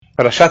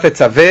Parashat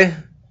Tetzaveh,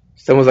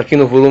 estamos aqui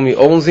no volume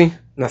 11,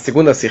 na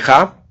segunda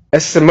Sihá.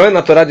 Essa semana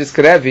a Torá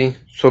descreve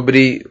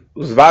sobre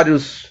os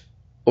vários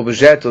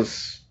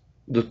objetos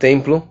do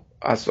templo,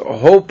 as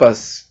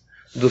roupas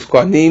dos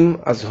Kohanim,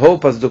 as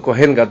roupas do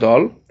Kohen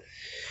Gadol.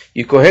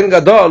 E Kohen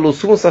Gadol, o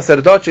sumo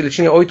sacerdote, ele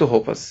tinha 8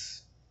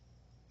 roupas.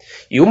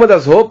 E uma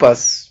das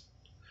roupas,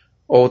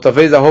 ou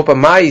talvez a roupa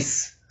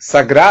mais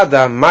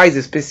sagrada, mais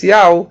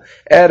especial,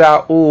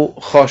 era o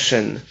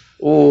Choshen,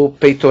 o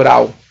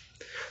peitoral.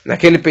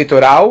 Naquele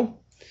peitoral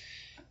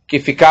que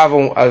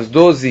ficavam as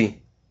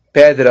 12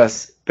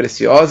 pedras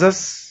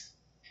preciosas,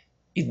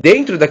 e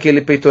dentro daquele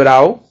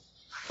peitoral,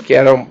 que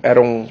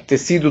era um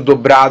tecido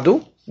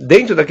dobrado,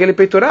 dentro daquele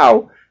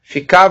peitoral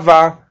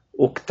ficava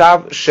o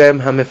Ktav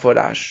Shem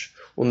HaMeforash,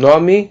 o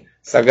nome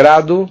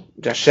sagrado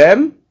de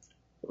Hashem,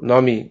 o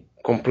nome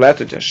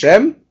completo de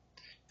Hashem,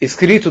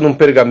 escrito num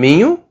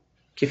pergaminho,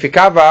 que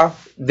ficava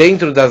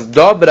dentro das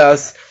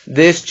dobras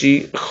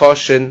deste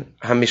Choshen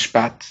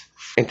HaMishpat.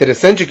 É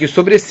interessante que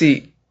sobre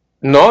esse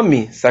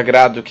nome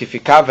sagrado que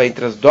ficava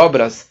entre as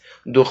dobras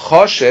do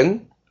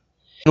Choshen,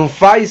 não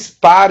faz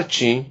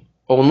parte,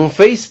 ou não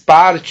fez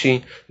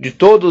parte de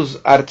todos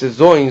os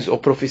artesãos ou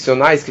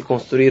profissionais que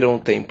construíram o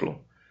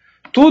templo.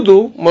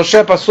 Tudo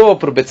Moshe passou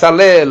para o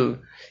Betzalel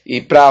e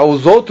para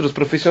os outros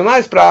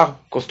profissionais para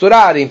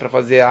costurarem, para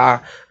fazer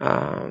a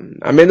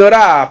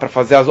menorá, para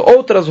fazer as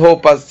outras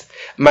roupas.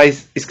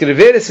 Mas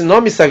escrever esse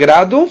nome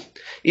sagrado,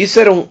 isso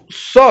era um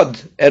sod,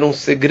 era um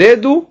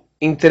segredo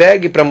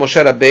entregue para Moshe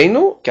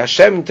Rabbeinu, que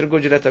Hashem entregou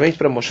diretamente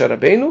para Moshe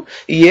Rabbeinu,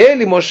 e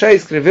ele, Moshe,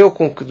 escreveu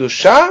com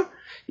Kedushá,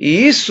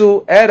 e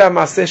isso era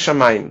Maseh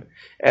Shamayim,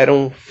 era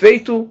um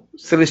feito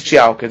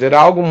celestial, quer dizer,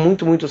 era algo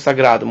muito, muito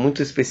sagrado,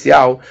 muito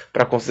especial,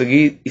 para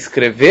conseguir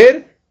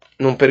escrever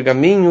num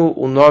pergaminho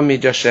o nome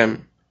de Hashem.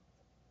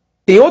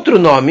 Tem outro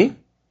nome,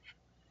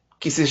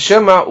 que se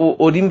chama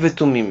o Urim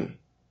Vetumim.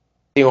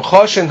 Tem o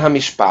Choshen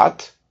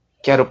HaMishpat,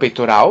 que era o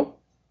peitoral.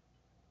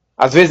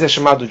 Às vezes é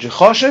chamado de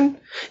Choshen,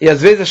 e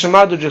às vezes é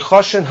chamado de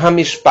Choshen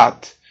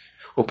HaMishpat.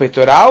 O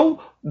peitoral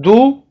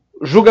do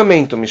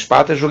julgamento.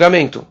 Mishpat é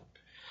julgamento.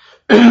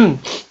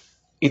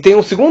 E tem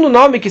um segundo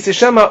nome que se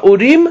chama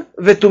Urim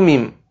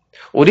Vetumim.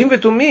 Urim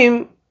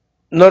Vetumim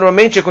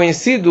normalmente é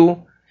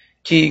conhecido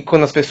que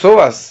quando as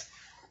pessoas,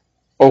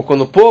 ou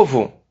quando o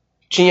povo,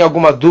 tinha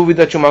alguma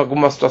dúvida, tinha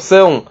alguma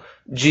situação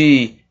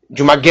de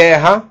uma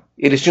guerra,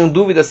 eles tinham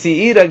dúvida se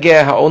ir à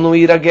guerra ou não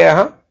ir à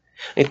guerra,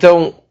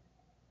 então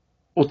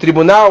o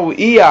tribunal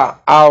ia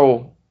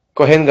ao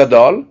Kohen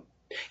Gadol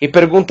e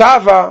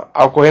perguntava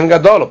ao Kohen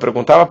Gadol,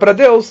 perguntava para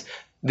Deus,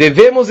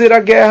 devemos ir à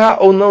guerra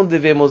ou não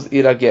devemos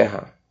ir à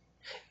guerra?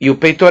 E o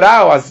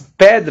peitoral, as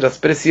pedras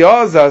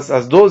preciosas,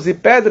 as 12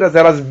 pedras,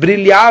 elas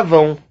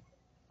brilhavam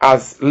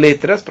as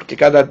letras, porque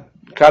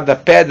cada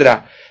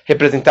pedra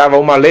representava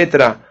uma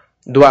letra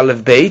do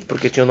Aleph Beit,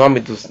 porque tinha o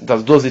nome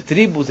das 12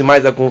 tribos e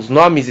mais alguns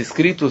nomes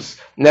escritos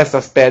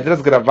nessas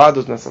pedras,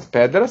 gravados nessas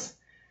pedras.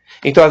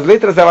 Então as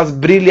letras elas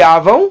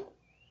brilhavam,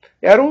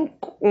 era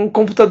um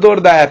computador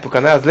da época,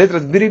 né? As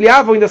letras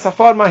brilhavam e dessa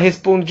forma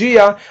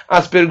respondia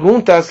às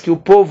perguntas que o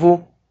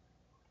povo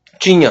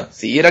tinha,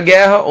 se ir à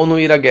guerra ou não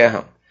ir à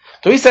guerra.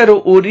 Então isso era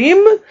o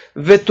Urim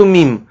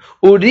Vetumim.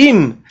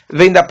 Urim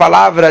vem da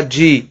palavra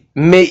de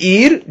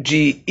Meir,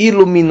 de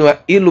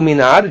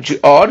iluminar, de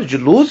or, de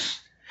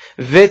luz.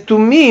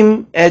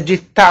 Vetumim é de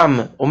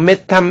Tam, o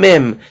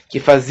Metamem, que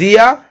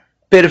fazia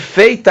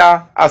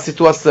perfeita a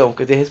situação,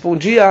 quer dizer,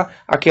 respondia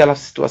àquela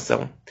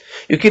situação.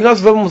 E o que nós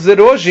vamos ver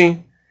hoje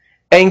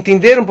é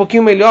entender um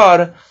pouquinho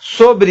melhor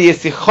sobre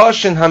esse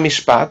Choshen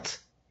HaMishpat,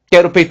 que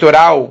era o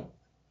peitoral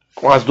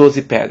com as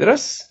 12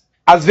 pedras.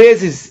 Às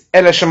vezes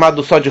ele é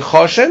chamado só de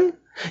Choshen,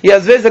 e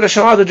às vezes ele é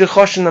chamado de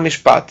Choshen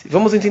HaMishpat.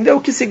 Vamos entender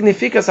o que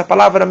significa essa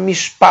palavra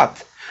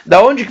Mishpat.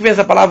 Da onde que vem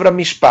essa palavra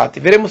Mishpat? E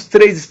veremos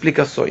 3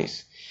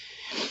 explicações.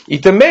 E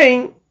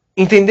também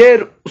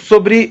entender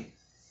sobre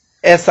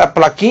essa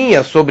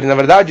plaquinha, sobre, na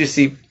verdade,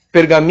 esse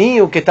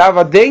pergaminho que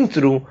estava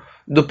dentro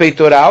do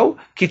peitoral,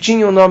 que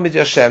tinha o nome de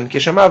Hashem, que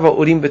chamava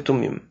Urim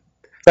Vetumim.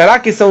 Será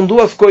que são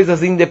 2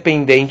 coisas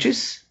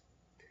independentes?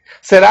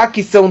 Será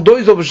que são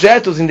 2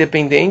 objetos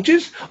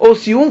independentes? Ou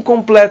se um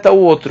completa o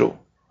outro?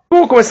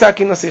 Vamos começar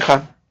aqui na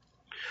Sihá.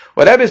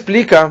 O Rebbe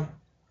explica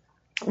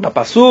na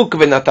Pasuk,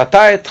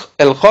 Venatata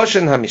el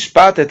Choshen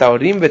HaMishpat et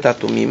Urim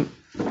Vetumim.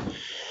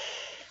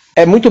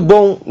 É muito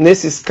bom,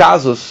 nesses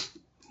casos,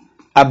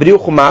 abrir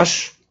o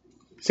Chumash,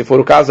 se for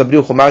o caso, abrir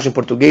o Chumash em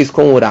português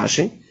com o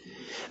Urashi.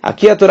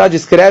 Aqui a Torá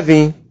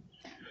descreve,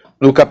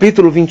 no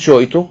capítulo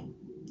 28,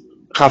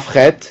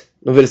 Chavchet,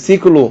 no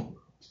versículo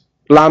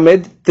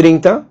Lamed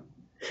 30,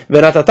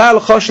 Venatata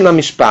el Choshen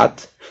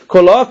HaMishpat,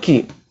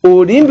 coloque o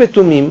Urim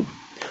Vetumim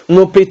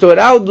no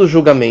peitoral do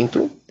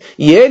julgamento,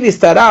 e ele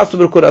estará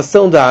sobre o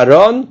coração de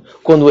Aaron,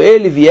 quando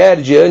ele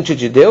vier diante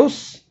de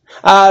Deus.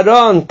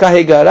 Aaron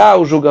carregará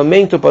o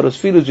julgamento para os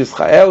filhos de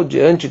Israel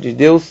diante de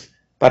Deus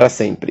para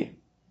sempre.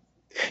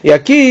 E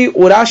aqui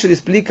o Rashi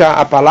explica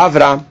a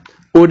palavra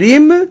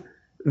Urim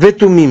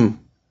Vetumim.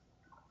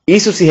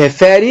 Isso se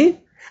refere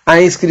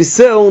à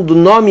inscrição do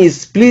nome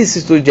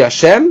explícito de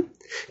Hashem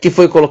que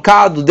foi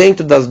colocado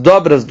dentro das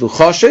dobras do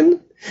Roshen,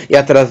 e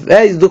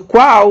através do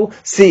qual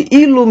se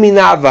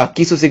iluminava,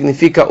 que isso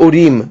significa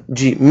Urim,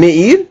 de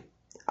Meir,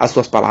 as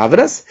suas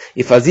palavras,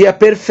 e fazia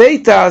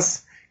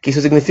perfeitas, que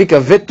isso significa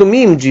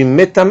Vetumim, de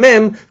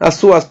Metamem, as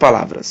suas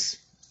palavras.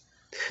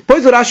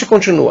 Pois o Rashi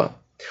continua.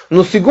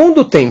 No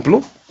segundo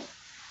templo,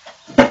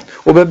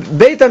 o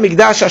Beit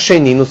HaMikdash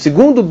Hasheni, no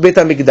segundo Beit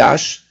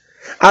HaMikdash,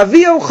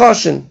 havia o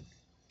Roshen,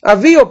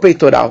 havia o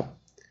peitoral.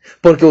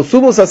 Porque o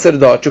sumo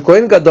sacerdote, o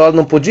Kohen Gadol,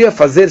 não podia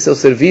fazer seu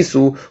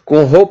serviço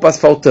com roupas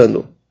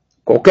faltando.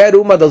 Qualquer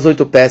uma das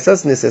 8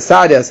 peças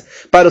necessárias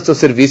para o seu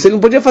serviço, ele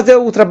não podia fazer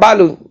o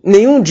trabalho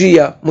nenhum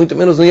dia, muito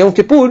menos no Yom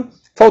Kippur,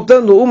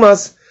 faltando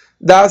umas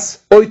das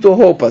 8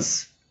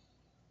 roupas.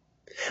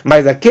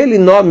 Mas aquele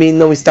nome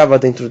não estava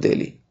dentro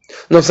dele.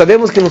 Nós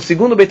sabemos que no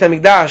segundo Beit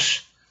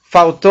HaMikdash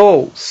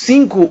faltou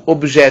 5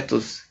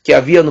 objetos que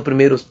havia no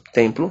primeiro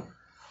templo.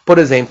 Por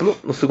exemplo,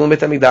 no segundo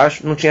Beit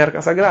HaMikdash não tinha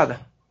arca sagrada.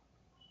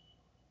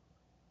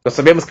 Nós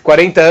sabemos que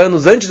 40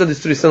 anos antes da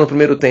destruição do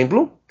primeiro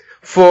templo,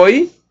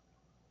 foi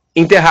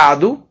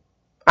enterrado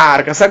a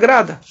arca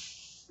sagrada.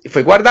 E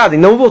foi guardada, e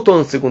não voltou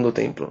no segundo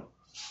templo.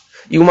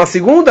 E uma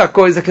segunda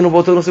coisa que não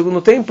voltou no segundo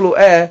templo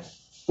é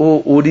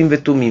o Urim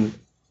Vetumim.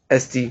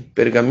 Este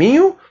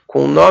pergaminho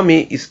com o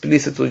nome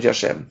explícito de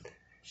Hashem.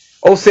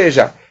 Ou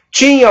seja,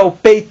 tinha o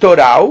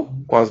peitoral,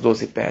 com as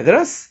 12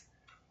 pedras,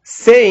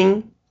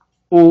 sem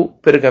o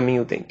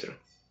pergaminho dentro.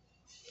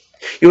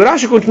 E o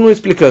Rashi continua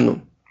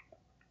explicando.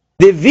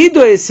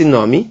 Devido a esse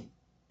nome,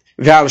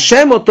 Ve'al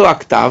Shem Oto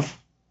Aktav,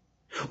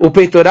 o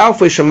peitoral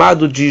foi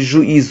chamado de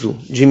juízo,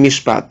 de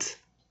Mishpat.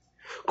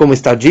 Como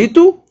está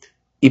dito,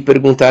 e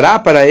perguntará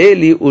para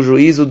ele o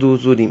juízo do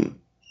Urim.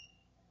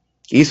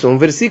 Isso é um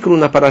versículo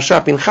na Parashá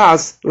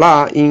Pinchas,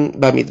 lá em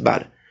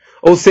Bamidbar.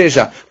 Ou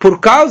seja, por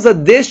causa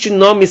deste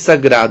nome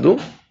sagrado,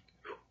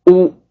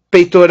 o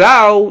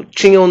peitoral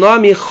tinha o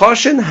nome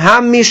Roshen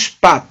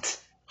HaMishpat.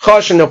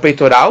 Roshen é o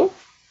peitoral,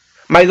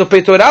 mas o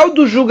peitoral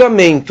do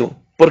julgamento.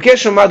 Por que é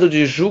chamado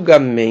de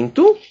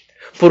julgamento?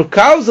 Por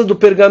causa do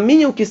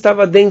pergaminho que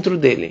estava dentro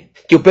dele.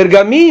 Que o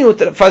pergaminho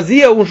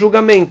fazia um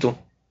julgamento.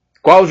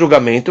 Qual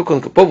julgamento?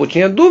 Quando o povo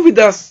tinha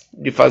dúvidas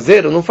de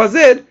fazer ou não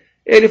fazer,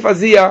 ele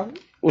fazia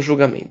o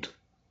julgamento.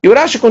 E o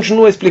Rashi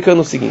continua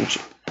explicando o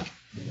seguinte.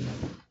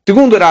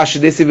 Segundo o Rashi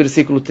desse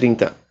versículo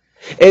 30.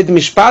 Ed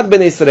Mishpat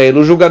Ben Israel,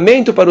 o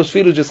julgamento para os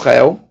filhos de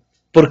Israel.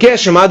 Por que é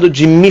chamado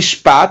de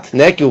Mishpat?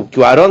 Né? Que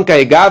o Aaron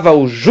carregava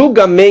o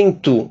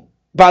julgamento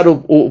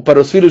para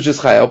os filhos de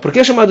Israel. Por que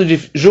é chamado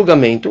de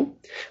julgamento?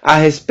 A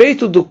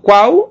respeito do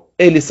qual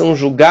eles são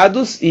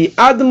julgados e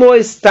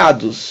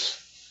admoestados.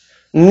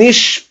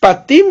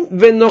 Nishpatim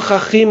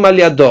venochachim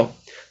aliado.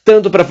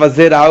 Tanto para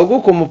fazer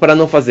algo como para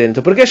não fazer.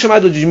 Então, por que é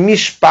chamado de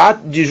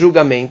mishpat, de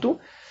julgamento?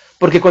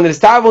 Porque quando eles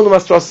estavam numa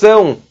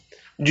situação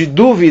de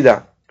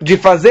dúvida de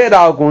fazer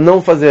algo ou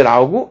não fazer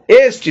algo,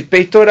 este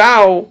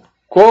peitoral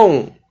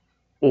com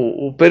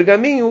o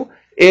pergaminho,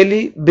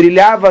 ele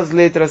brilhava as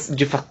letras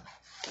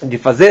de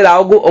fazer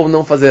algo ou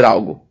não fazer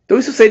algo. Então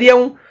isso seria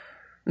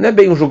não é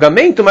bem um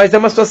julgamento, mas é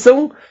uma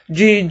situação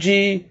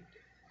de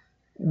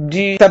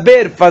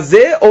saber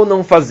fazer ou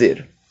não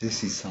fazer.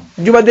 Decisão.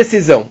 De uma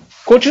decisão.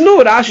 Continua,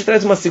 o Rashi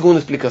traz uma segunda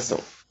explicação.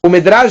 O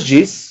Medrash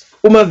diz,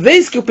 uma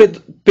vez que o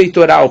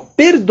peitoral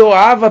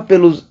perdoava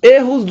pelos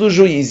erros dos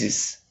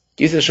juízes,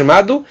 que isso é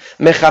chamado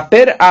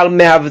Mechaper al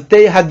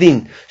Mehavtei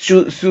Hadin. Se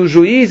os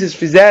juízes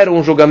fizeram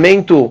um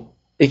julgamento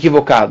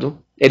equivocado,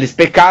 eles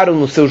pecaram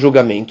no seu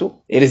julgamento,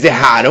 eles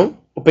erraram,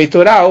 o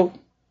peitoral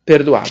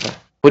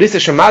perdoava. Por isso é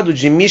chamado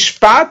de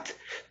Mishpat,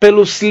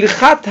 pelo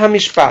Slichat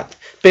HaMishpat,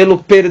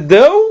 pelo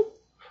perdão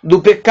do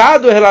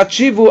pecado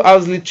relativo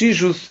aos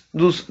litígios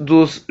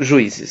dos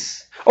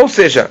juízes. Ou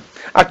seja,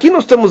 aqui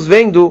nós estamos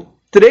vendo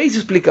 3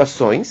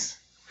 explicações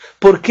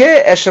por que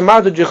é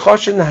chamado de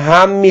Roshen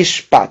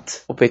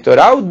HaMishpat, o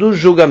peitoral do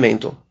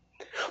julgamento.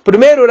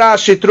 Primeiro,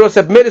 Rashi trouxe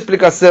a primeira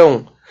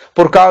explicação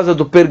por causa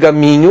do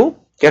pergaminho,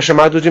 que é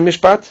chamado de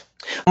Mishpat.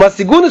 Uma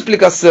segunda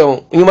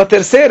explicação, e uma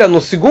terceira, no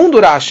segundo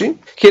Rashi,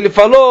 que ele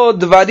falou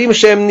Dvarim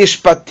Shem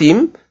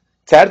Nishpatim,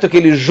 certo? Que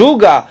ele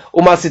julga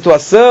uma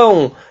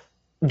situação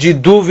de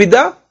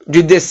dúvida,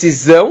 de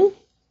decisão,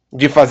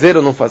 de fazer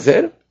ou não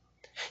fazer.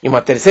 E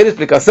uma terceira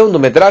explicação do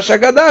Medrash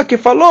Haggadah, que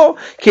falou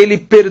que ele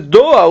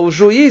perdoa os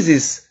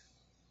juízes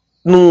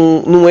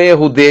num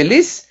erro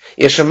deles,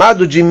 e é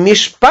chamado de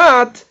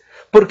Mishpat,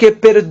 porque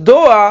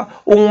perdoa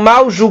um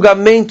mau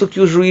julgamento que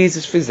os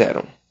juízes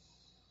fizeram.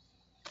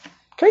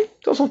 Okay?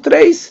 Então são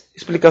 3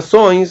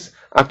 explicações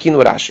aqui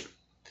no Rashi.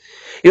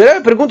 E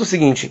eu pergunto o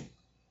seguinte.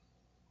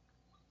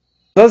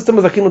 Nós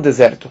estamos aqui no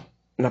deserto,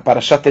 na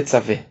Parashat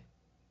Tetzaveh.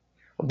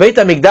 O Beit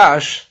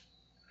HaMikdash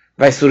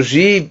vai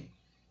surgir,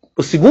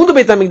 o segundo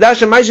Beit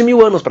HaMikdash é mais de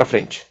 1000 anos para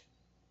frente.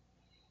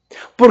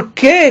 Por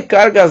que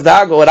cargas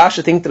d'água o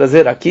Rashi tem que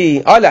trazer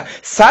aqui? Olha,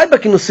 saiba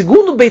que no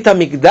segundo Beit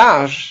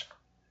HaMikdash,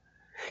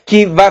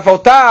 que vai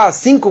faltar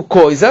 5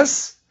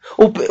 coisas,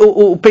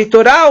 o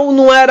peitoral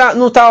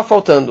não estava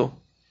faltando.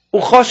 O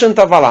Roshen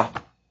estava lá.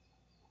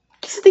 O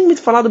que você tem que me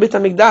falar do Beit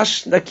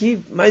HaMikdash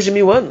daqui mais de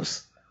 1000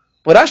 anos?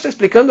 O Urashi está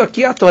explicando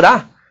aqui a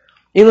Torá.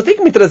 E não tem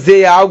que me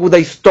trazer algo da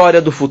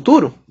história do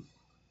futuro.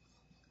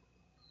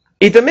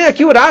 E também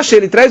aqui o Urashi,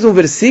 ele traz um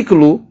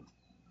versículo.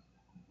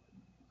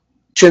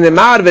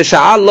 Shenemar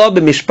ve'sha'al lo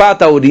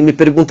b'mishpat ha'urim. Me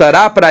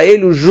perguntará para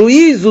ele o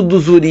juízo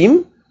dos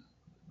Urim.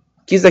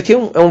 Que isso aqui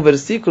é um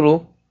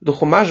versículo do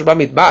Chumash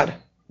Bamidbar.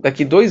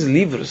 Daqui 2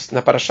 livros,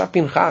 na Parashá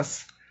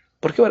Pinchas.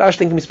 Porque o Urashi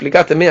tem que me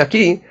explicar também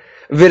aqui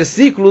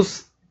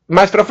versículos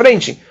mais para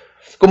frente.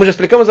 Como já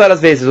explicamos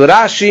várias vezes, o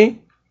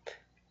Urashi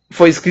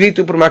foi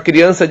escrito por uma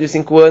criança de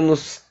 5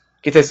 anos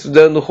que está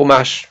estudando o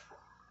Chumash.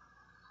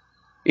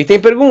 E tem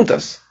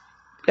perguntas.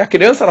 E a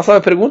criança, ela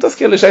sabe perguntas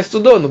que ele já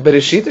estudou no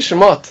Bereshit e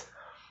Shemot.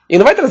 E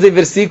não vai trazer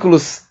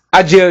versículos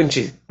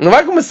adiante. Não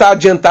vai começar a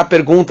adiantar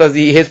perguntas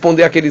e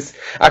responder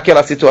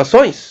aquelas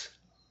situações.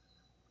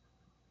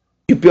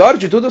 E o pior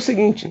de tudo é o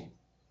seguinte.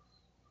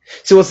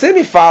 Se você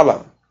me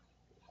fala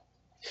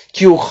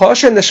que o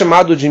Choshen é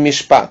chamado de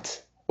Mishpat,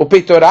 o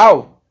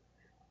peitoral,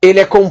 ele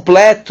é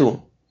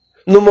completo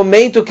no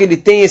momento que ele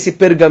tem esse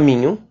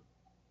pergaminho,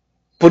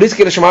 por isso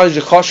que ele é chamado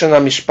de Choshen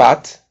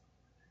HaMishpat,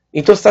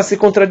 então você está se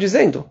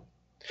contradizendo.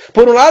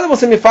 Por um lado,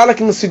 você me fala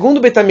que no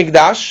segundo Beit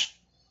HaMikdash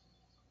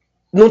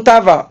não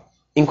estava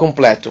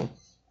incompleto.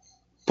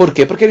 Por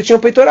quê? Porque ele tinha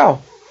um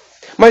peitoral.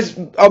 Mas,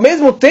 ao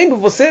mesmo tempo,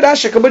 você,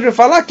 Rashi, acabou de me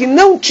falar que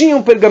não tinha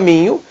um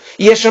pergaminho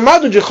e é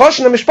chamado de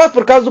Choshen HaMishpat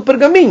por causa do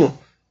pergaminho.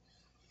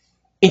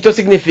 Então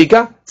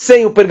significa,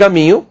 sem o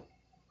pergaminho,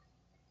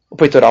 o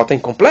peitoral está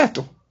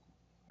incompleto.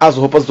 As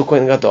roupas do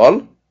Kohen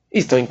Gadol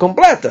estão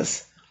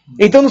incompletas.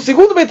 Então, no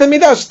segundo Beit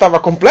HaMikdash estava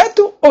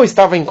completo ou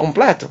estava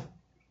incompleto?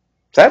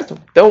 Certo?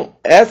 Então,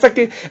 essa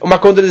aqui é uma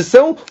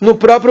contradição no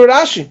próprio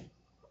Rashi.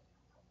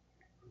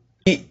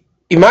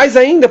 E mais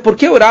ainda,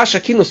 porque o Rashi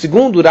aqui, no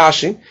segundo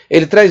Rashi,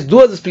 ele traz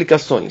 2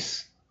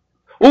 explicações.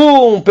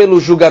 Um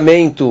pelo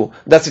julgamento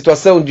da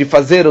situação de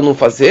fazer ou não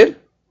fazer.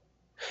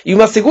 E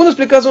uma segunda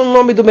explicação no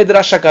nome do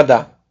Medrash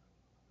Haggadah.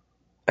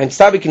 A gente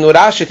sabe que no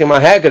Rashi tem uma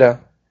regra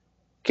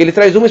que ele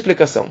traz uma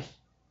explicação.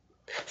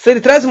 Se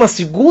ele traz uma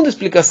segunda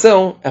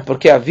explicação, é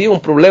porque havia um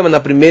problema na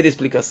primeira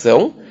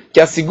explicação, que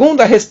a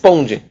segunda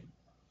responde.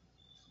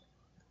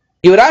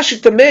 E o Rashi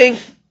também,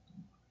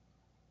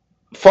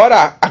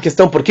 fora a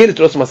questão por que ele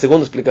trouxe uma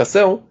segunda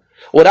explicação,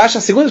 o Rashi,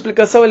 a segunda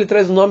explicação, ele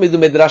traz o nome do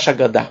Medrash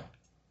Haggadah.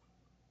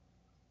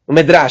 O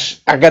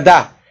Medrash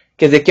Haggadah,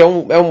 quer dizer que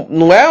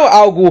não é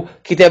algo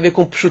que tem a ver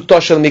com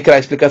Pshutosh Shel Mikra, a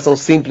explicação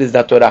simples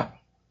da Torá.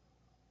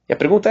 E a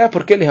pergunta é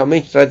por que ele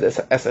realmente traz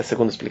essa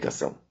segunda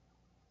explicação.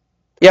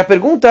 E a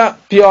pergunta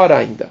pior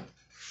ainda.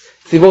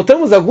 Se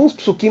voltamos alguns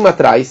psukim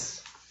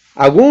atrás,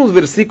 alguns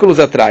versículos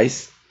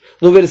atrás,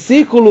 no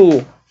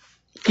versículo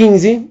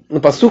 15,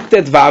 no Pasuk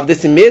Tedvav,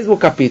 desse mesmo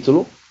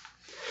capítulo,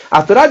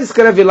 a Torá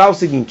descreve lá o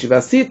seguinte: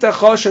 Vasita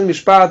Choshen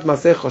Mishpat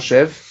Masei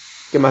Choshev,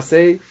 que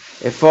Masei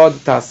Efod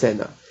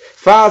Ta'asena.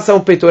 Faça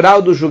um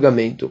peitoral do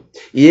julgamento,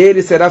 e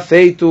ele será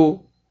feito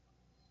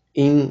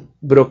em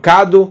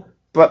brocado,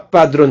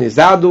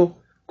 padronizado,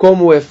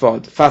 como o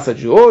efod. Faça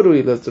de ouro,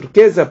 ilhas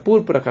turquesa,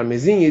 púrpura,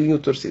 carmesim e linho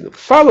torcido.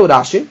 Fala o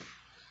Rashi.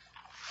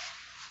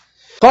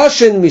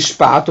 Choshen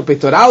Mishpat, o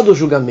peitoral do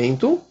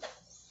julgamento.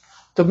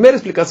 Então, a primeira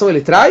explicação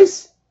ele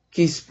traz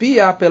que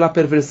espia pela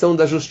perversão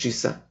da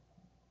justiça.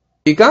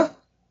 Fica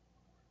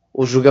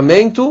o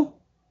julgamento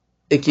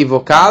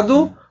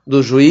equivocado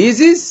dos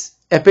juízes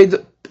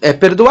é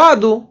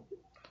perdoado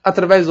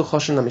através do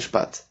Choshen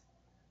HaMishpat.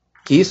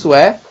 Que isso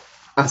é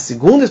a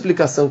segunda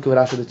explicação que o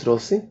Rashi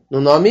trouxe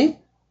no nome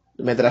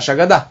do Medrash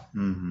Haggadah.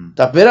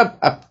 Então,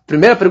 a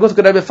primeira pergunta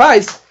que o Rebbe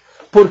faz: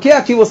 por que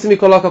aqui você me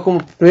coloca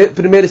como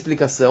primeira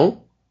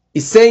explicação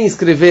e sem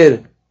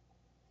escrever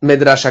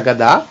Medrash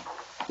Haggadah?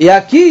 E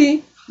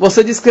aqui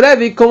você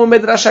descreve como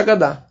Medrash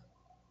Haggadah.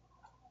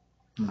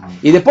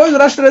 E depois o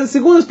Rashi traz a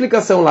segunda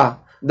explicação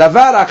lá.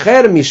 Davar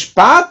acher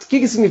mishpat. O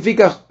que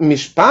significa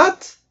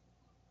mishpat?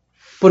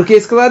 Porque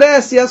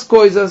esclarece as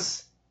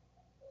coisas.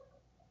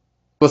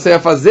 Você vai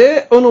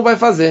fazer ou não vai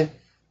fazer?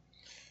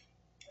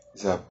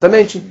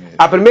 Exatamente.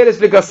 A primeira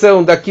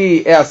explicação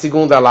daqui é a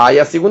segunda lá, e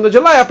a segunda de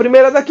lá é a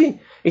primeira daqui.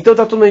 Então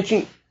está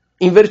totalmente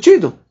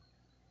invertido.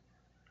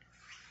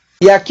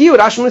 E aqui o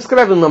Rashi não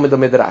escreve o nome do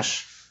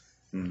Medrash.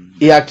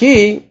 E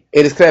aqui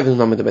ele escreve o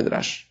nome do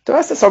Medrash. Então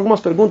essas são algumas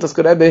perguntas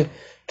que o Rebbe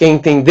quer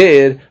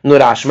entender no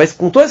Rashi. Mas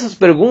com todas essas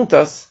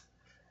perguntas,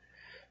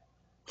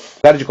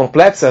 apesar de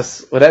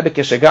complexas, o Rebbe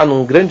quer chegar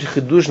num grande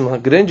hidush, numa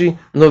grande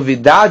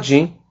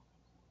novidade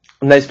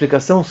na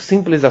explicação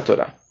simples da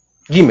Torá.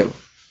 Gimel.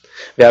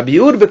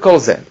 Ve'abiur bekol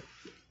zeh.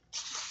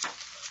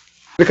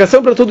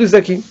 Explicação para tudo isso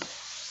aqui.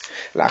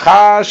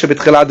 Lachar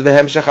shebetchilat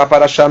vehemshech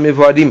haparasha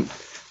mevoadim.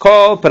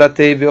 Kol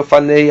pratei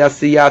veofanei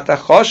asiyat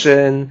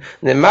hachoshen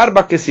nemar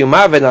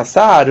bakesiuma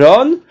venasa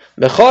Aaron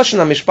bechoshen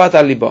hamishpat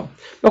alibo.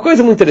 Uma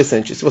coisa muito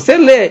interessante. Se você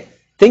lê,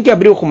 tem que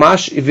abrir o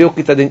Chumash e ver o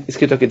que está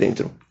escrito aqui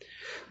dentro.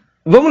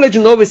 Vamos ler de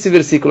novo esse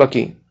versículo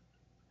aqui.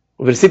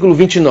 O versículo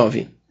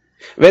 29.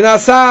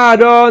 Venasa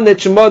Aaron et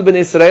shmot ben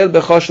Israel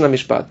bechoshen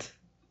hamishpat.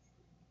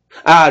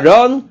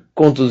 Aaron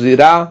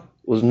conduzirá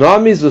os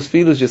nomes dos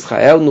filhos de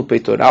Israel no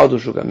peitoral do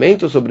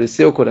julgamento sobre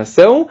seu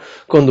coração,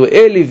 quando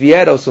ele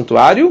vier ao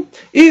santuário.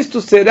 Isto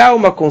será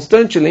uma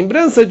constante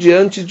lembrança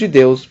diante de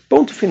Deus.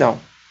 Ponto final.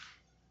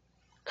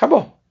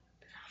 Acabou.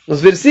 Nos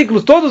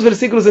versículos, todos os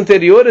versículos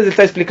anteriores, ele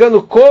está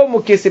explicando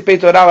como que esse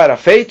peitoral era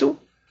feito.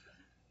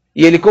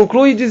 E ele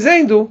conclui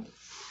dizendo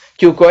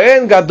que o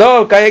Kohen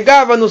Gadol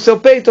carregava no seu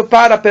peito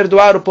para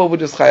perdoar o povo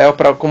de Israel,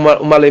 como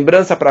uma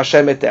lembrança para a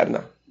Hashem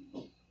eterna.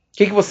 O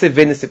que você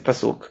vê nesse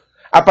pasuk?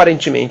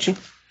 Aparentemente,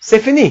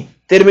 Sefini,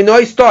 terminou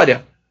a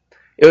história.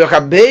 Eu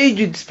acabei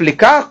de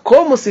explicar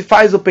como se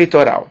faz o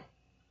peitoral.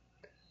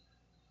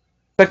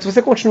 Só que se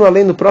você continuar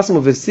lendo o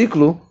próximo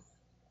versículo,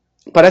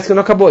 parece que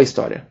não acabou a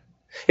história.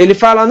 Ele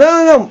fala,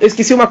 não, eu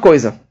esqueci uma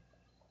coisa.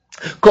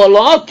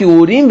 Coloque o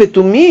Urim e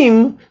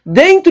Tumim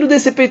dentro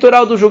desse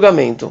peitoral do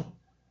julgamento.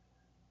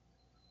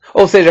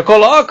 Ou seja,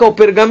 coloca o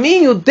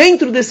pergaminho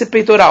dentro desse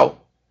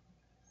peitoral.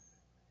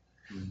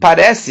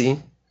 Parece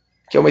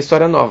que é uma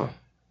história nova.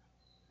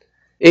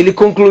 Ele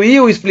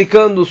concluiu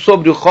explicando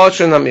sobre o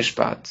Choshen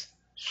HaMishpat,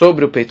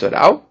 sobre o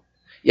peitoral,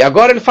 e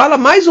agora ele fala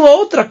mais uma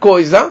outra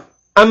coisa,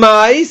 a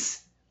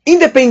mais,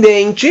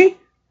 independente,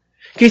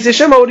 que se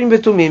chama Urim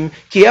Vetumim,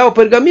 que é o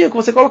pergaminho que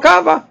você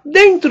colocava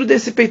dentro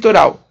desse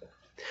peitoral.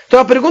 Então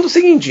a pergunta é o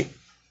seguinte,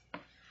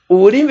 o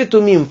Urim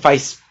Vetumim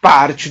faz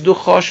parte do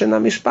Choshen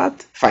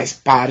HaMishpat? Faz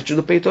parte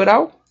do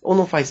peitoral? Ou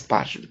não faz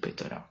parte do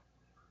peitoral?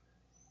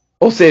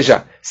 Ou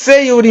seja,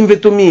 sem Urim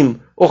Vetumim,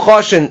 o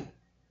Choshen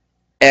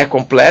é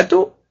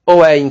completo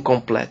ou é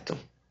incompleto?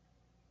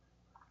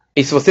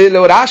 E se você ler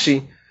o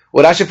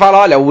Rashi fala,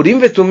 olha, o Urim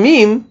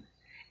Vetumim,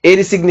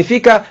 ele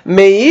significa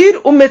Meir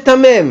o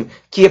Metamem,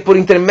 que é por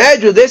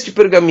intermédio deste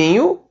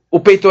pergaminho, o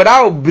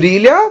peitoral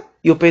brilha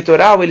e o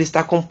peitoral ele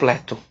está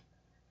completo.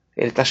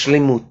 Ele está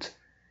shlemut.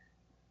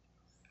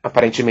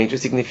 Aparentemente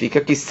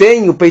significa que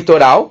sem o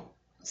peitoral,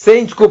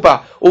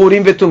 o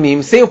Urim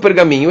Vetumim, sem o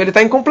pergaminho, ele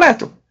está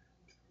incompleto.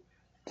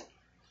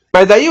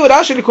 Mas daí o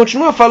Rashi ele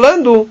continua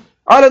falando,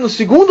 olha, no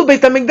segundo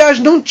Beit HaMikdash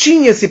não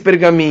tinha esse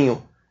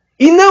pergaminho.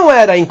 E não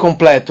era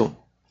incompleto.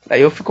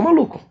 Daí eu fico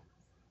maluco.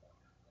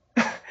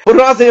 Por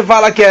nós ele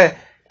fala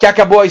que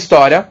acabou a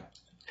história.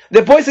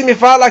 Depois ele me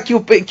fala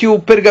que o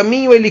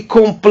pergaminho ele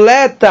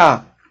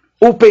completa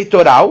o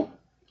peitoral.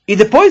 E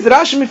depois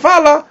Rashi me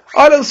fala,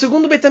 olha, no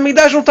segundo Beit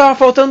HaMikdash não estava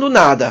faltando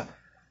nada.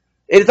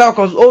 Ele estava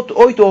com as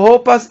 8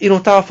 roupas e não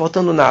estava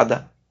faltando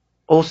nada.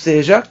 Ou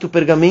seja, que o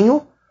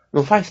pergaminho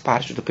não faz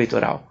parte do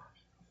peitoral.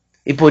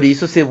 E por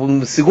isso,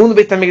 no segundo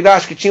Beit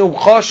HaMikdash, que tinha o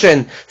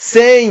Choshen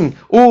sem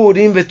o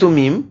Urim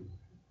Vetumim,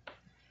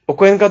 o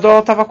Kohen Gadol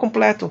estava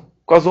completo,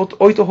 com as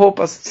 8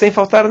 roupas, sem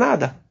faltar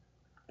nada.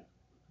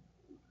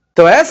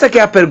 Então essa que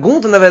é a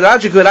pergunta, na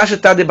verdade, que o Rashi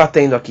está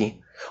debatendo aqui.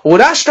 O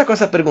Rashi está com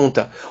essa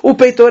pergunta. O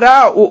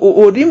peitoral,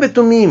 o Urim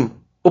Vetumim,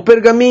 o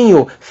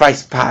pergaminho,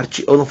 faz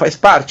parte ou não faz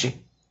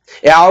parte?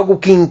 É algo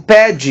que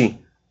impede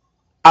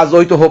as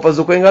 8 roupas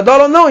do Kohen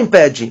Gadol ou não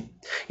impede?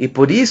 E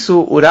por isso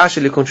o Rashi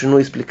ele continua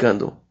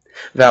explicando.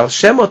 Ve'al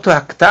shem oto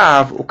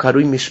haktav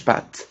ukarui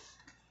mishpat.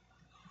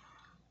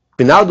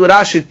 Final do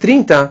Rashi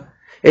 30,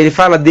 ele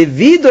fala,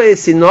 devido a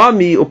esse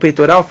nome, o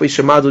peitoral foi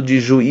chamado de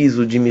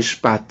juízo, de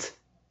mishpat.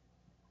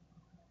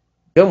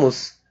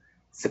 Digamos,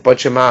 você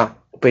pode chamar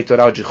o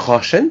peitoral de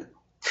Choshen,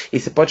 e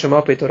você pode chamar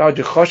o peitoral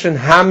de Choshen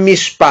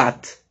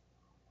HaMishpat.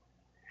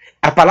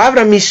 A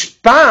palavra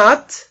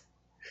mishpat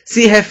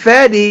se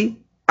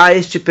refere a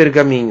este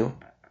pergaminho.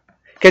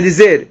 Quer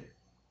dizer,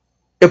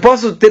 eu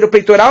posso ter o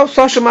peitoral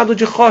só chamado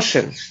de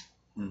Choshen.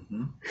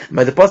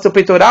 Mas eu posso ter o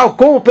peitoral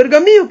com o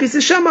pergaminho que se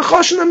chama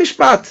Choshen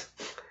HaMishpat.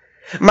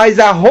 Mas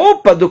a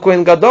roupa do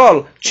Kohen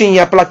Gadol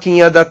tinha a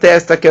plaquinha da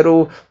testa,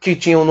 que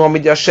tinha o nome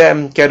de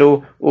Hashem, que era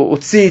o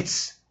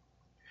tzitz.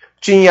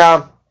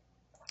 Tinha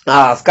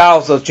as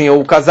calças, tinha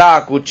o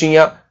casaco,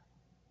 tinha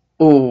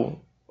o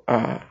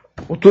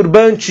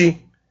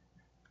turbante.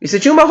 E você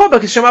tinha uma roupa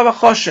que se chamava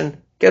Choshen,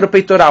 que era o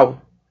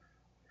peitoral.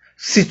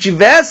 Se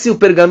tivesse o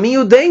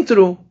pergaminho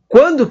dentro,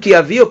 quando que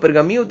havia o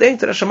pergaminho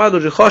dentro, era chamado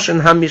de Choshen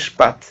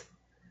HaMishpat.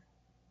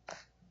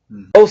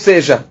 Ou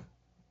seja,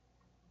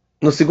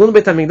 no segundo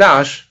Beit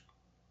HaMikdash,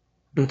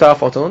 não estava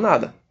faltando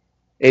nada.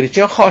 Ele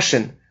tinha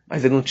Choshen,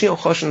 mas ele não tinha o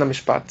Choshen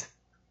HaMishpat.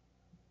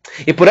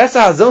 E por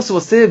essa razão, se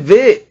você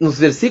vê nos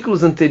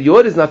versículos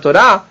anteriores na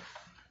Torá,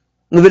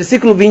 no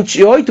versículo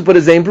 28, por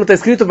exemplo, está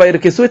escrito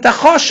Vayirkesu et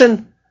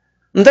HaChoshen.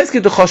 Não está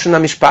escrito Choshen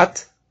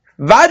HaMishpat.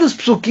 Vários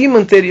psukim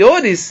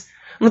anteriores,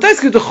 não está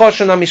escrito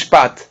Choshen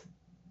HaMishpat.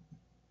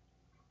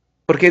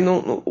 Porque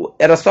não,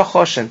 era só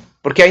Choshen.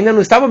 Porque ainda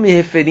não estava me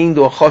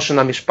referindo ao Choshen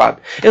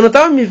HaMishpat. Eu não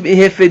estava me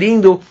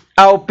referindo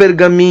ao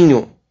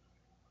pergaminho.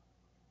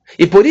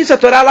 E por isso a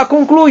Torá ela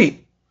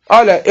conclui.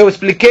 Olha, eu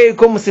expliquei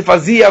como se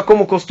fazia,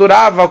 como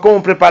costurava,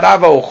 como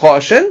preparava o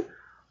Choshen.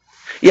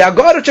 E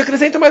agora eu te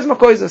acrescento mais uma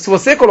coisa. Se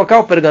você colocar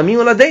o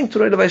pergaminho lá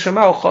dentro, ele vai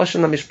chamar o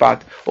Choshen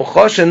HaMishpat. O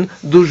Choshen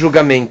do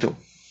julgamento.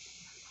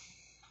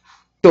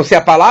 Então, se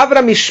a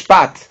palavra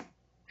Mishpat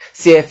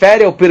se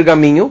refere ao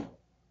pergaminho,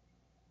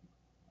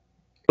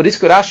 por isso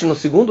que o Rashi, no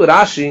segundo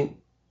Rashi,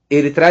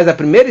 ele traz a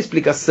primeira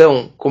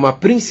explicação como a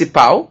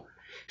principal,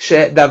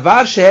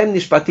 Davar shehem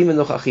nishpatim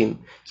enochachim.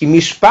 Que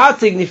mishpat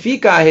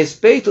significa a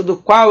respeito do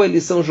qual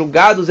eles são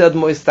julgados e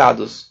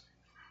admoestados.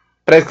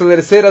 Para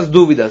esclarecer as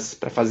dúvidas.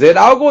 Para fazer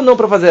algo ou não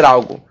para fazer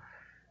algo.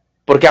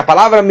 Porque a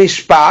palavra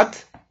mishpat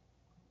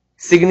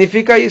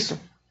significa isso.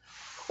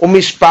 O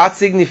mishpat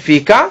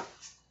significa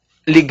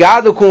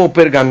ligado com o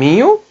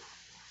pergaminho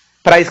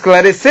para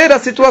esclarecer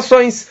as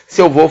situações.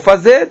 Se eu vou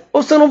fazer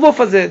ou se eu não vou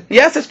fazer. E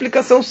essa é a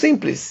explicação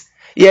simples.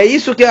 E é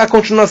isso que é a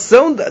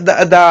continuação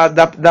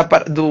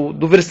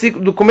do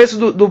versículo, do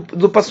começo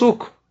do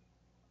passuco.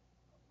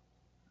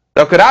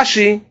 O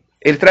Rashi,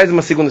 ele traz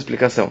uma segunda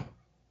explicação.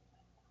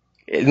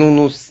 Ele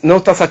não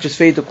está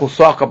satisfeito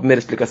só com a primeira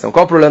explicação.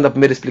 Qual é o problema da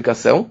primeira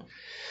explicação?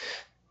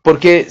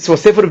 Porque se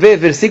você for ver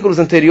versículos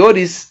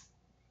anteriores,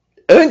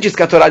 antes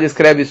que a Torá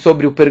descreve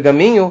sobre o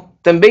pergaminho,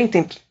 também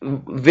tem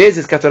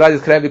vezes que a Torá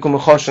descreve como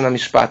Roshana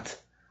Mishpat.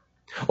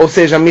 Ou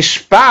seja,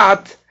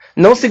 Mishpat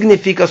não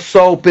significa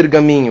só o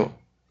pergaminho.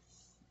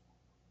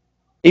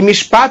 E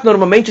Mishpat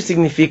normalmente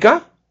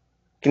significa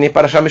que nem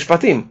Parashá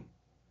Mishpatim.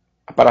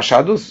 A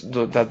Parashá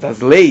das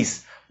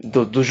leis,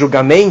 dos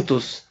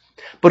julgamentos.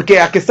 Porque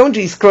a questão de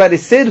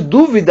esclarecer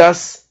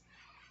dúvidas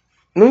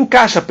não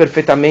encaixa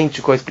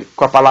perfeitamente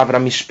com a palavra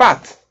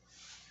Mishpat.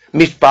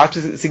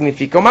 Mishpat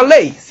significa uma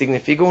lei,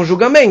 significa um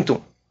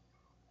julgamento.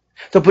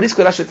 Então por isso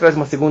que o Rashi traz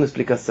uma segunda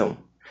explicação.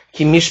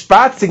 Que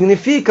Mishpat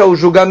significa o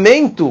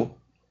julgamento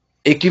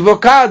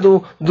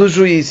equivocado dos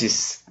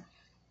juízes.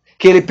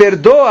 Que ele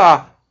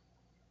perdoa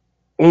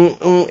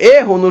um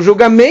erro no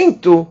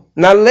julgamento,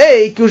 na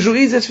lei que os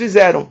juízes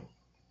fizeram.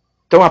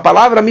 Então a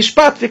palavra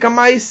Mishpat fica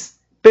mais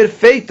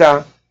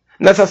perfeita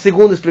nessa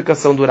segunda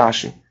explicação do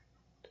Rashi.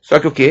 Só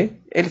que o quê?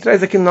 Ele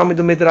traz aqui o nome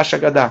do Midrash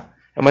Haggadah.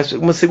 É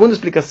uma segunda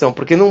explicação,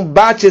 porque não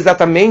bate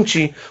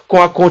exatamente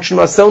com a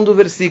continuação dos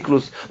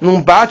versículos.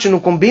 Não bate, não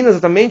combina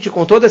exatamente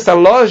com toda essa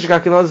lógica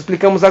que nós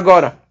explicamos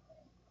agora.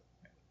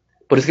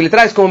 Por isso que ele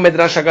traz como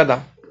Midrash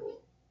Haggadah.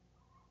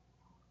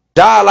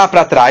 Já lá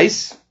para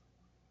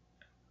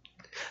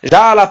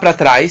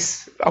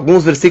trás,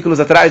 alguns versículos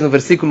atrás, no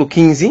versículo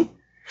 15,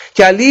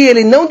 que ali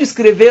ele não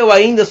descreveu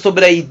ainda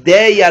sobre a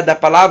ideia da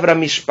palavra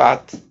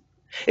Mishpat.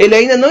 Ele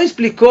ainda não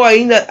explicou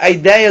ainda a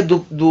ideia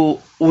do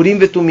Urim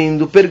Vetumim,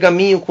 do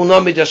pergaminho com o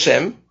nome de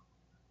Hashem.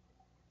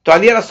 Então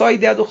ali era só a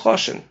ideia do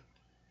Roshen.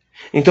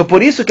 Então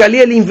por isso que ali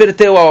ele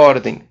inverteu a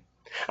ordem.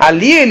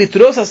 Ali ele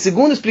trouxe a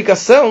segunda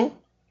explicação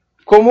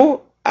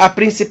como a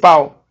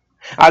principal.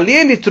 Ali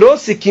ele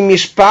trouxe que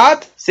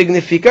Mishpat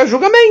significa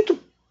julgamento.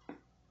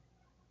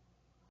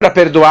 Para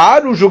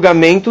perdoar o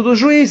julgamento dos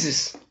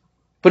juízes.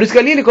 Por isso que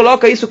ali ele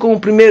coloca isso como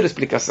primeira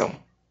explicação.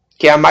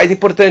 Que é a mais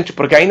importante,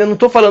 porque ainda não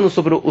estou falando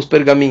sobre os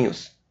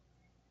pergaminhos.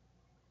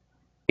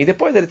 E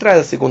depois ele traz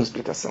a segunda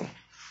explicação.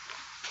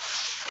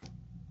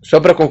 Só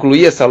para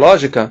concluir essa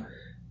lógica,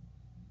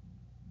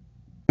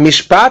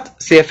 Mishpat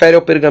se refere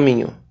ao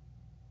pergaminho.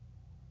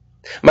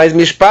 Mas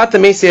Mishpat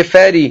também se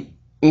refere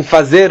em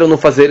fazer ou não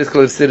fazer,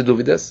 esclarecer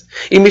dúvidas.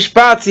 E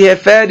Mishpat se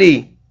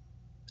refere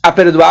a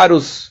perdoar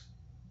os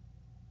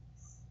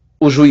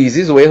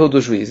juízes, o erro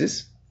dos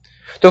juízes.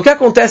 Então o que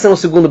acontece no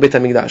segundo Beit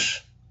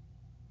HaMikdash?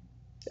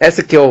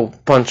 Esse que é o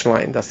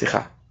punchline da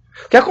Sihá.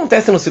 O que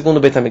acontece no segundo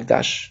Beit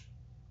HaMikdash?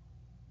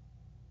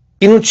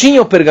 E não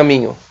tinha o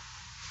pergaminho.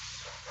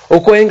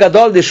 O Kohen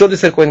Gadol deixou de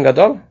ser Kohen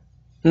Gadol?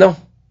 Não.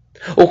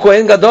 O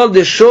Kohen Gadol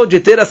deixou de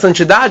ter a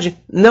santidade?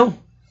 Não.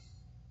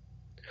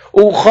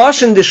 O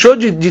Roshen deixou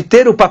de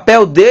ter o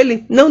papel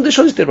dele? Não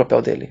deixou de ter o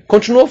papel dele.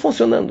 Continuou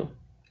funcionando.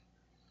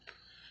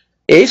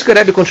 É isso que o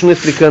Rebbe continua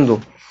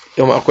explicando.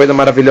 É uma coisa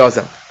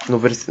maravilhosa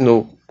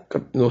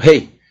no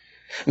rei.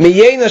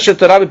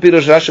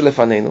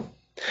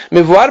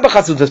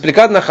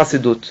 Explicado na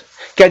Hassidut,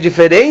 que a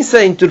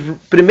diferença entre o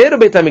primeiro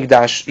Beit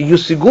HaMikdash e o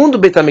segundo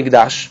Beit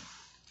HaMikdash,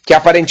 que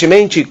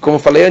aparentemente, como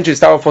falei antes,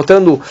 estava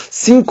faltando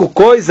 5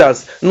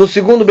 coisas no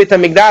segundo Beit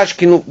HaMikdash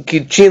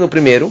que tinha no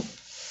primeiro.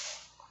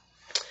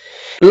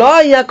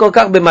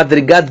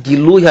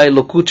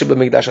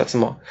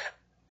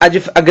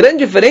 A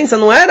grande diferença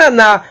não era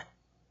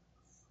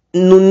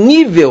no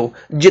nível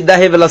da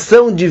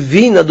revelação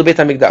divina do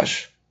Beit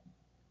HaMikdash.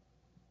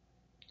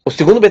 O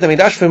segundo Beit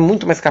HaMikdash foi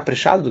muito mais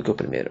caprichado do que o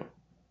primeiro.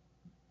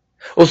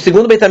 O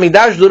segundo Beit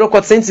HaMikdash durou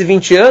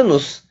 420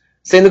 anos,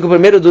 sendo que o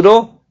primeiro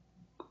durou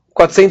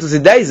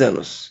 410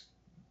 anos.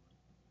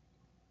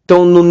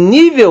 Então, no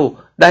nível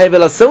da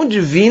revelação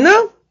divina,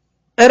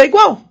 era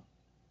igual.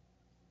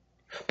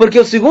 Porque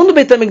o segundo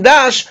Beit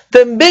HaMikdash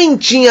também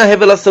tinha a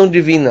revelação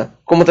divina.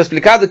 Como está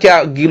explicado, que é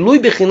a Gilui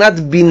Bechinat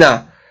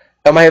Binah.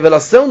 É uma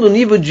revelação do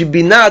nível de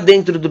Binah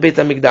dentro do Beit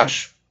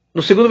HaMikdash.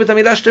 No segundo Beit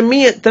HaMikdash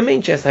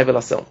também tinha essa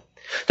revelação.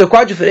 Então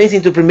qual a diferença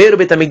entre o primeiro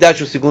Beit HaMikdash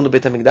e o segundo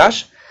Beit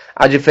HaMikdash?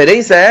 A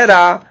diferença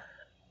era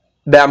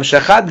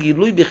Be'amshachat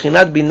Gilui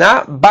Bechinat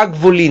Binah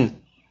Bagvulin.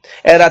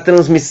 Era a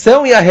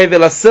transmissão e a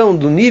revelação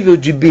do nível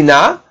de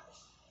Binah,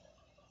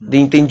 de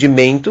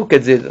entendimento, quer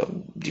dizer,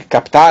 de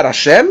captar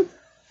Hashem,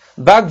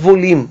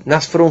 Bagvulim,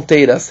 nas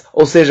fronteiras,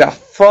 ou seja,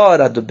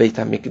 fora do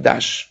Beit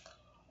HaMikdash.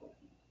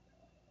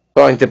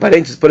 Entre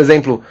parênteses, por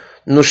exemplo,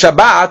 no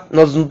Shabbat,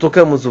 nós não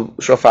tocamos o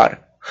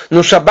shofar.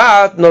 No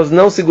Shabat, nós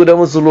não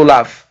seguramos o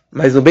lulav.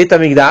 Mas no Beit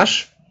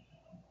HaMikdash,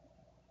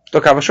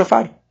 tocava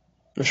shofar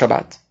no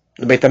Shabat.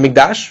 No Beit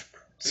HaMikdash,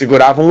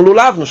 seguravam o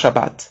lulav no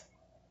Shabat.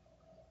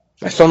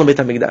 Mas só no Beit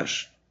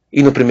HaMikdash.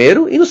 E no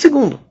primeiro e no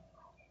segundo.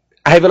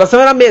 A revelação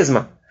era a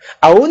mesma.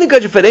 A única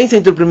diferença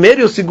entre o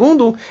primeiro e o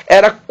segundo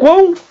era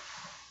quão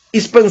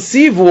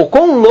expansivo ou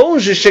quão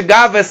longe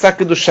chegava essa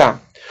Kedushá.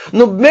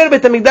 No primeiro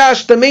Beit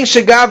HaMikdash também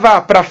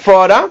chegava para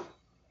fora,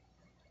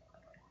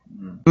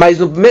 mas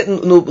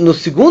no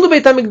segundo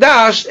Beit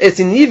HaMikdash,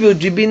 esse nível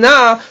de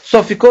Binah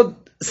só ficou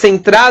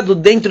centrado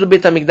dentro do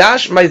Beit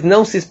HaMikdash, mas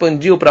não se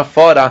expandiu para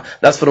fora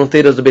das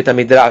fronteiras do Beit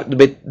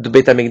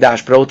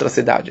HaMikdash para outras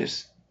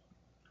cidades.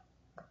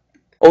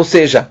 Ou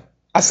seja,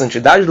 a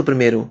santidade do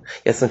primeiro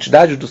e a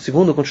santidade do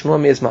segundo continua a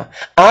mesma.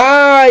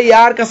 Ai, a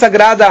arca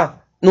sagrada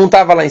não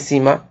estava lá em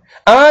cima.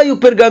 Ai, o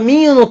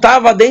pergaminho não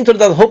estava dentro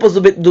das roupas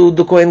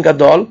do Kohen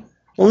Gadol.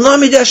 O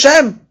nome de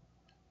Hashem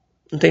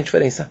não tem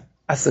diferença.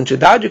 A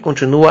santidade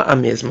continua a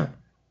mesma.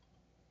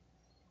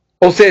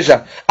 Ou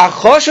seja, a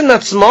Choshen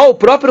Atzmo, o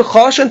próprio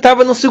Choshen,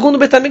 estava no segundo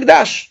Beit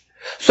HaMikdash.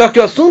 Só que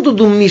o assunto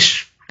do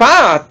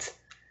Mishpat,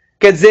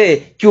 quer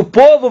dizer, que o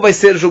povo vai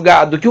ser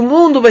julgado, que o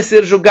mundo vai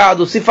ser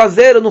julgado, se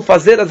fazer ou não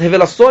fazer as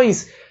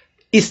revelações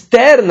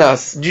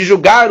externas de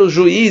julgar os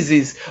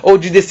juízes, ou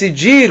de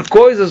decidir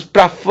coisas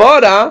para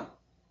fora,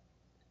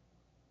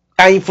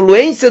 a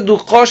influência do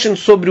Choshen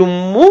sobre o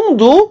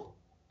mundo,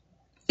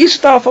 isso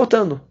estava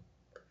faltando.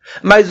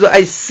 Mas a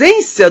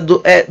essência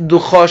do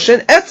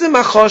Choshen,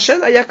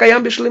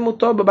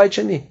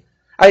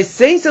 a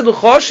essência do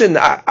Choshen,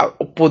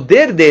 o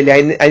poder dele,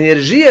 a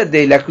energia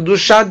dele, a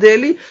Kedushá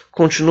dele,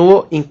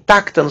 continuou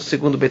intacta no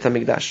segundo Beit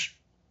HaMikdash.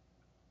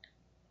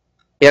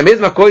 E a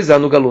mesma coisa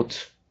no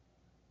Galut.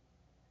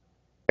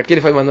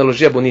 Aqui foi uma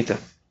analogia bonita.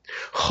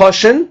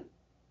 Choshen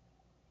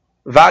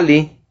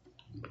vale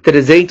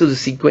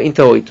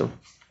 358.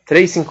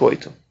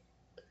 358.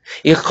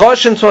 E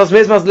Choshen são as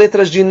mesmas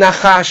letras de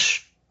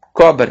Nahash,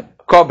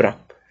 cobra,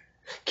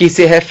 que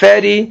se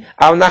refere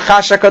ao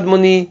Nahash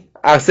HaKadmoni,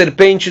 a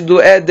serpente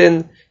do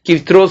Éden, que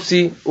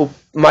trouxe o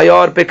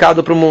maior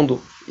pecado para o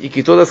mundo. E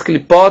que todas as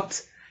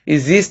klipot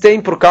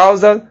existem por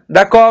causa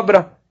da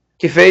cobra,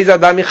 que fez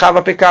Adam e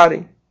Chava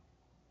pecarem.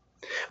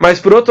 Mas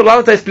por outro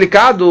lado está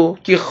explicado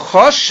que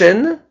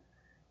Choshen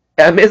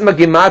é a mesma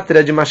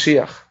gemátria de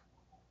Mashiach.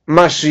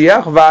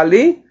 Mashiach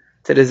vale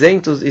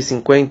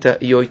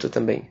 358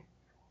 também.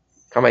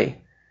 Calma aí.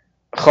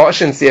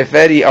 Choshen se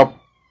refere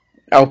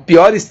ao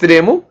pior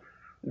extremo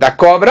da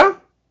cobra,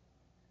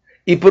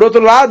 e por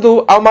outro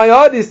lado, ao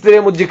maior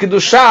extremo de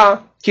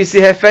Kedushá, que se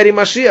refere a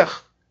Mashiach.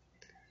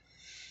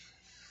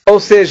 Ou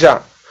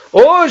seja,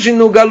 hoje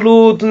no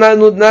Galut,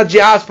 na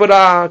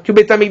diáspora, que o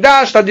Beit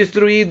HaMikdash está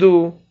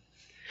destruído,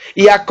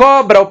 e a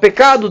cobra, o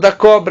pecado da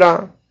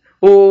cobra,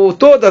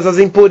 todas as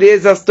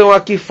impurezas estão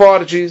aqui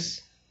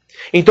fortes.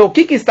 Então o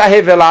que está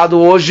revelado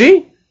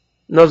hoje?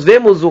 Nós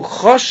vemos o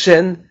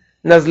Choshen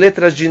nas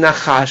letras de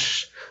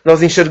Nahash.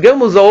 Nós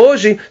enxergamos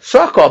hoje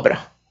só a cobra,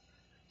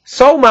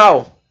 só o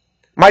mal.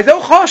 Mas é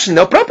o Choshen,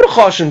 é o próprio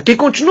Choshen, que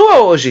continua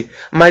hoje.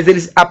 Mas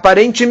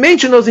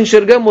aparentemente nós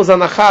enxergamos a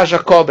Nahash, a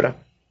cobra,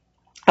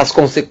 as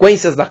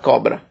consequências da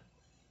cobra.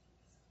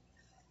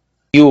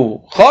 E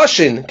o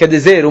Choshen, quer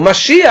dizer, o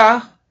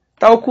Mashiach,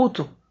 está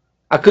oculto.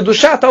 A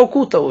Kedushá está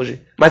oculta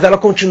hoje. Mas ela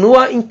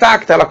continua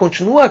intacta, ela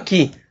continua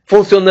aqui,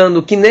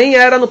 funcionando, que nem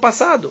era no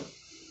passado.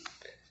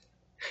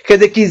 Quer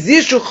dizer que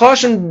existe o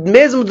Choshen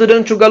mesmo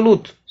durante o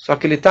Galut. Só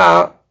que ele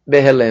está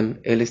Behelem,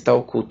 ele está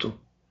oculto.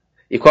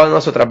 E qual é o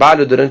nosso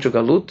trabalho durante o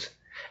Galut?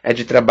 É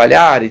de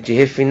trabalhar, e de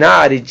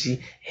refinar, e de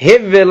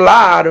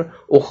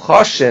revelar o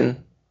Choshen,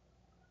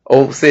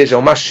 ou seja,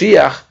 o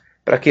Mashiach,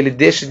 para que ele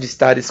deixe de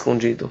estar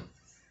escondido.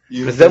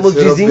 E precisamos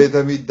dizer,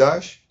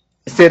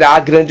 será a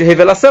grande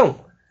revelação.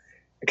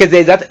 Quer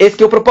dizer, esse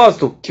que é o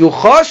propósito. Que o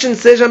Choshen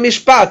seja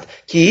Mishpat.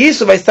 Que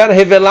isso vai estar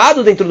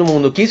revelado dentro do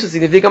mundo. Que isso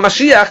significa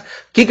Mashiach. O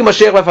que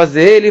Mashiach vai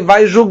fazer? Ele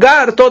vai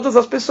julgar todas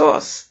as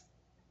pessoas.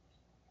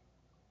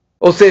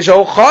 Ou seja,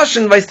 o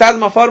Choshen vai estar de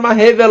uma forma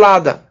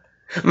revelada.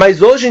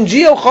 Mas hoje em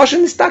dia o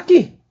Choshen está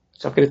aqui.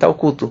 Só que ele está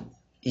oculto.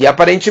 E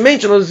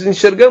aparentemente nós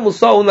enxergamos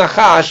só o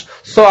Nahash,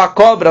 só a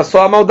cobra,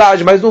 só a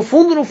maldade. Mas no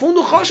fundo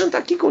o Choshen está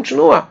aqui,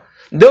 continua.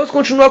 Deus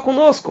continua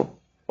conosco.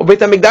 O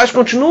Beit HaMikdash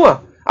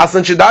continua. A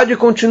santidade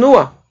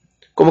continua.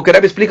 Como o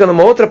Rebbe explica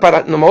numa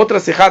outra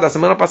Sihá da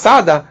semana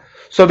passada,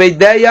 sobre a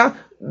ideia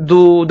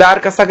da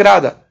Arca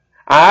Sagrada.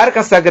 A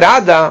Arca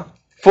Sagrada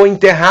foi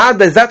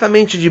enterrada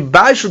exatamente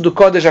debaixo do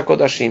Kodesh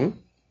HaKodashim,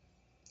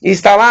 e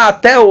está lá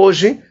até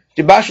hoje,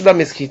 debaixo da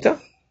mesquita.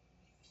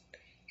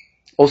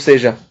 Ou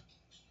seja,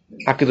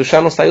 a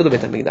Kedushá não saiu do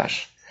Beit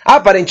HaMikdash.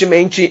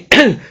 Aparentemente,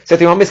 você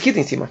tem uma mesquita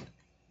em cima.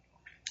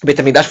 O Beit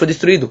HaMikdash foi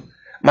destruído.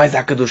 Mas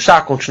a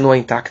Kedushá continua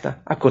intacta.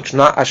 A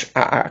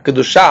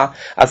Kedushá,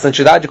 a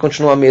santidade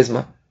continua a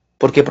mesma.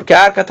 Por quê? Porque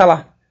a arca está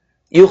lá.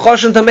 E o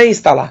Choshen também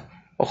está lá.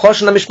 O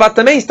Choshen na Mishpat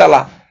também está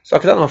lá. Só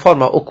que está de uma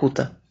forma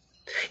oculta.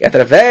 E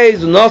através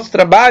do nosso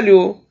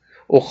trabalho,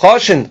 o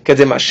Choshen, quer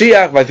dizer,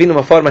 Mashiach, vai vir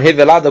numa forma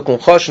revelada com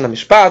Choshen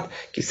Mishpat,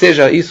 que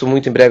seja isso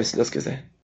muito em breve, se Deus quiser.